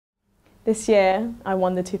This year, I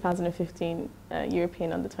won the 2015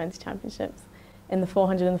 European Under-20 Championships in the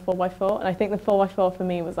 400 and the 4x4. And I think the 4x4 for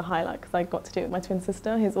me was a highlight because I got to do it with my twin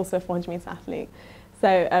sister, who's also a 400-metre athlete.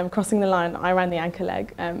 So crossing the line, I ran the anchor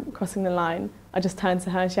leg. Crossing the line, I just turned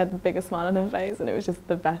to her and she had the biggest smile on her face, and it was just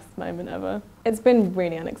the best moment ever. It's been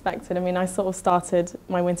really unexpected. I mean, I sort of started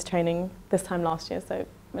my winter training this time last year, so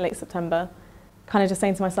late September, kind of just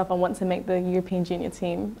saying to myself, I want to make the European junior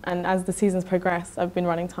team. And as the seasons progressed, I've been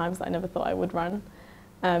running times that I never thought I would run.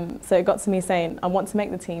 So it got to me saying, I want to make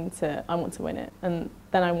the team to, I want to win it. And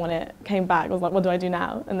then I won it, came back, I was like, what do I do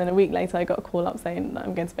now? And then a week later, I got a call up saying that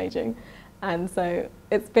I'm going to Beijing. And so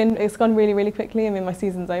it's gone really, really quickly. I mean, my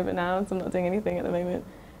season's over now, so I'm not doing anything at the moment.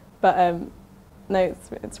 But no,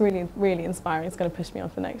 it's really, really inspiring. It's going to push me on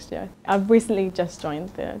for next year. I've recently just joined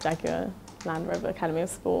the Jaguar Land Rover Academy of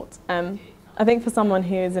Sport. I think for someone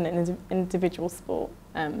who is in an individual sport,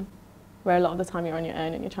 where a lot of the time you're on your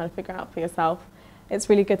own and you're trying to figure out for yourself, it's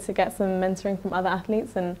really good to get some mentoring from other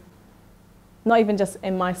athletes, and not even just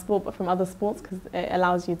in my sport, but from other sports, because it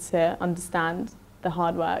allows you to understand the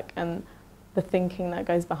hard work and the thinking that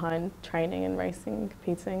goes behind training and racing and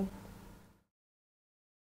competing.